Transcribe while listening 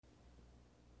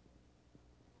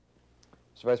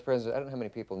Mr. Vice President, I don't know how many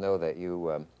people know that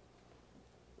you,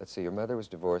 let's see, your mother was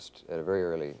divorced at a very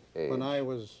early age. When I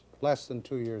was less than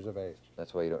 2 years of age.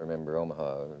 That's why you don't remember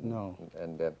Omaha. No.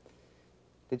 And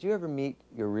did you ever meet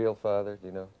your real father? Do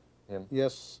you know him?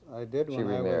 Yes, I did. She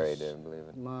remarried, I believe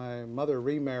it. My mother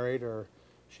remarried, or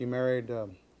she married a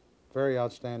very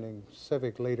outstanding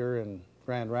civic leader in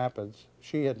Grand Rapids.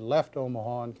 She had left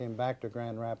Omaha and came back to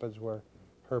Grand Rapids where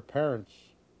her parents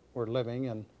were living,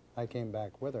 and I came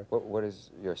back with her. What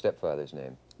is your stepfather's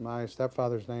name? My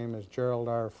stepfather's name is Gerald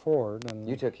R. Ford. And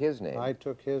you took his name? I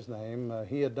took his name.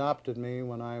 He adopted me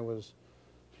when I was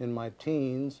in my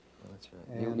teens. Oh, that's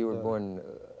right. And, you were born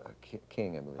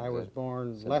King, I believe. I was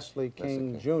born Leslie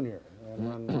King, Jr.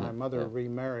 And when my mother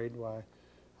remarried, why,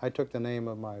 I took the name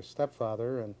of my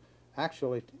stepfather. And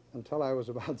actually, until I was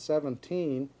about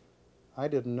 17, I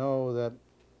didn't know that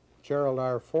Gerald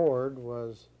R. Ford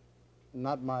was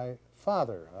not my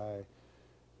father. I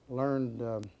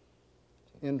learned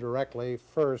indirectly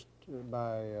first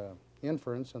by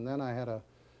inference, and then I had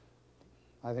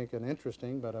I think an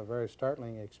interesting but a very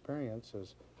startling experience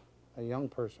as a young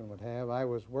person would have. I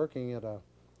was working at a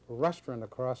restaurant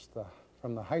across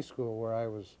from the high school where I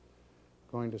was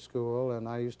going to school, and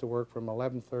I used to work from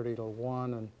 11:30 to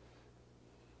 1 and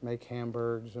make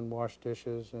hamburgers and wash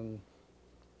dishes and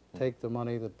take the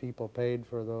money that people paid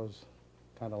for those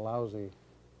kind of lousy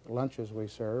lunches we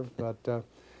served. But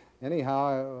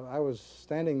anyhow, I was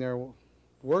standing there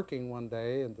working one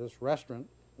day at this restaurant,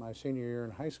 my senior year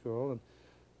in high school, and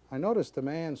I noticed a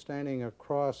man standing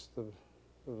across the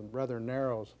rather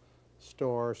narrow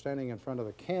store, standing in front of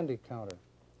the candy counter.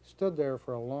 He stood there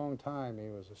for a long time. He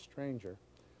was a stranger.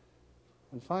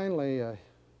 And finally,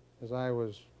 as I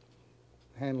was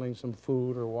handling some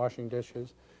food or washing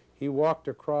dishes, he walked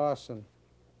across and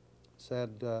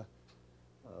said,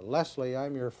 "Leslie,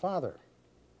 I'm your father."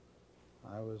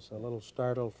 I was a little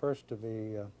startled first to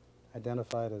be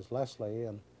identified as Leslie,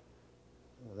 and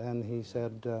then he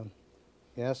said,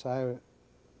 "Yes, I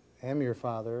am your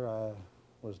father. I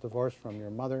was divorced from your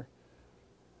mother."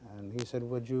 And he said,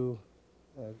 "Would you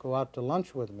go out to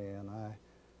lunch with me?" And I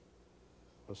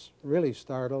was really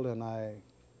startled, and I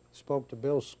spoke to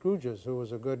Bill Scrooges, who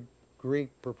was a good Greek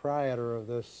proprietor of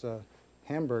this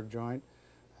hamburg joint.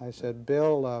 I said,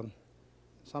 "Bill,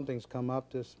 something's come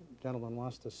up. This gentleman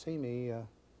wants to see me. He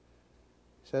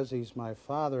says he's my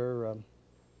father.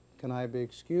 Can I be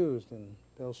excused?" And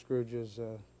Bill Scrooges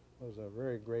was a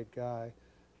very great guy.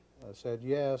 Said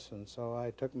yes, and so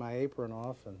I took my apron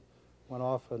off and went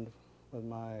off with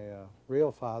my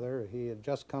real father. He had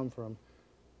just come from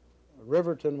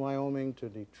Riverton, Wyoming to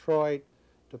Detroit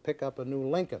to pick up a new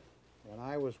Lincoln. And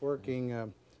I was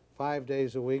working 5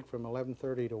 days a week from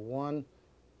 11:30 to 1,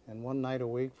 and one night a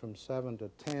week from 7 to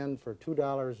 10 for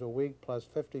 $2 a week plus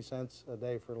 50 cents a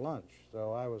day for lunch.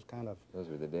 So I was kind of... Those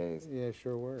were the days. Yeah,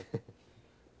 sure were.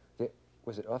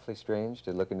 Was it awfully strange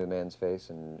to look into a man's face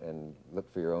and look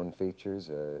for your own features?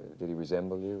 Did he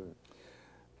resemble you?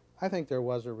 I think there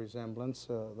was a resemblance.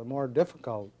 The more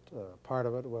difficult part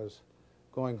of it was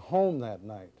going home that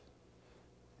night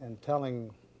and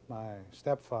telling my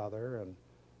stepfather and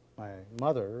my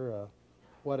mother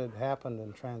what had happened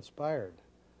and transpired.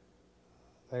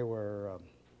 They were, of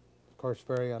course,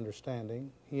 very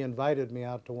understanding. He invited me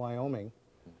out to Wyoming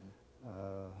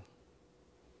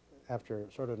after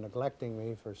sort of neglecting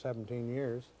me for 17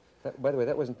 years. By the way,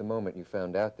 that wasn't the moment you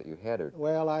found out that you had a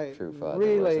true father,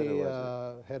 really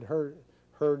was it? had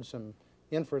heard some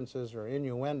inferences or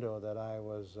innuendo that I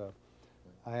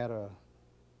had a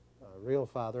real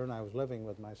father and I was living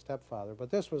with my stepfather.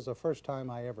 But this was the first time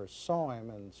I ever saw him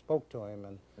and spoke to him.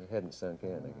 And it hadn't sunk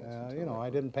in, I guess. you know, I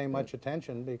didn't pay much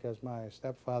attention because my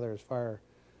stepfather, as far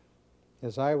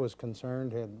as I was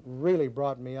concerned, had really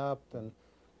brought me up, and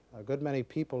a good many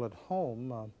people at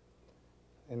home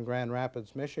in Grand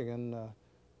Rapids, Michigan,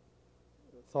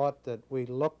 thought that we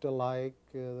looked alike,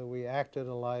 that we acted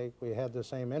alike, we had the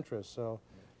same interests. So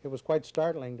it was quite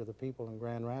startling to the people in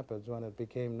Grand Rapids when it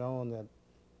became known that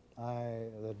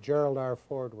Gerald R.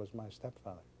 Ford was my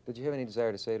stepfather. Did you have any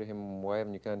desire to say to him, "Why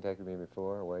haven't you contacted me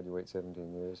before? Or why did you wait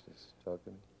 17 years to talk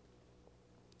to me?"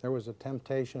 There was a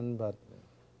temptation, but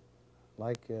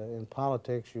like in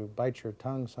politics, you bite your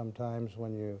tongue sometimes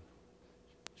when you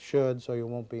should, so you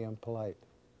won't be impolite.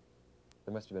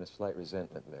 There must have been a slight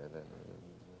resentment there then.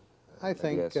 I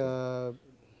think,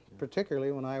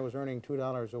 particularly when I was earning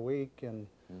 $2 a week and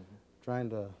trying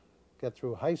to get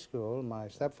through high school, my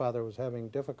stepfather was having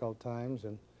difficult times,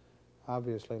 and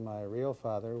obviously my real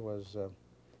father was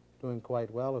doing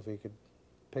quite well if he could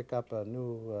pick up a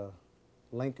new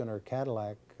Lincoln or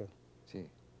Cadillac. Gee,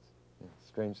 yeah,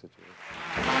 strange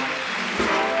situation.